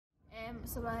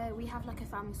We have like a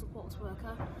family support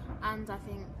worker, and I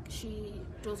think she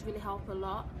does really help a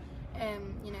lot.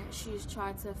 You know, she's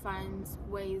tried to find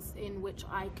ways in which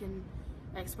I can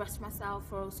express myself.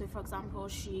 Or also, for example,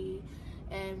 she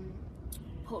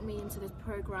put me into this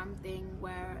program thing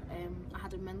where I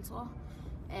had a mentor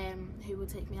who would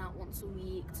take me out once a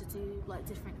week to do like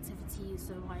different activities,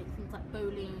 so like things like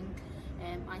bowling,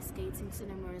 ice skating,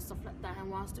 cinema and stuff like that. And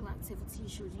whilst doing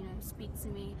activities, she would, you know, speak to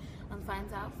me and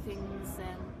find out things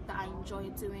that I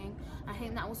enjoyed doing. I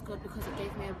think that was good because it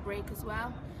gave me a break as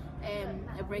well,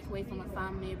 a break away from my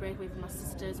family, a break away from my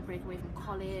sisters, a break away from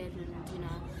college, and you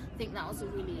know, I think that was a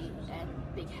really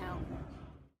big help.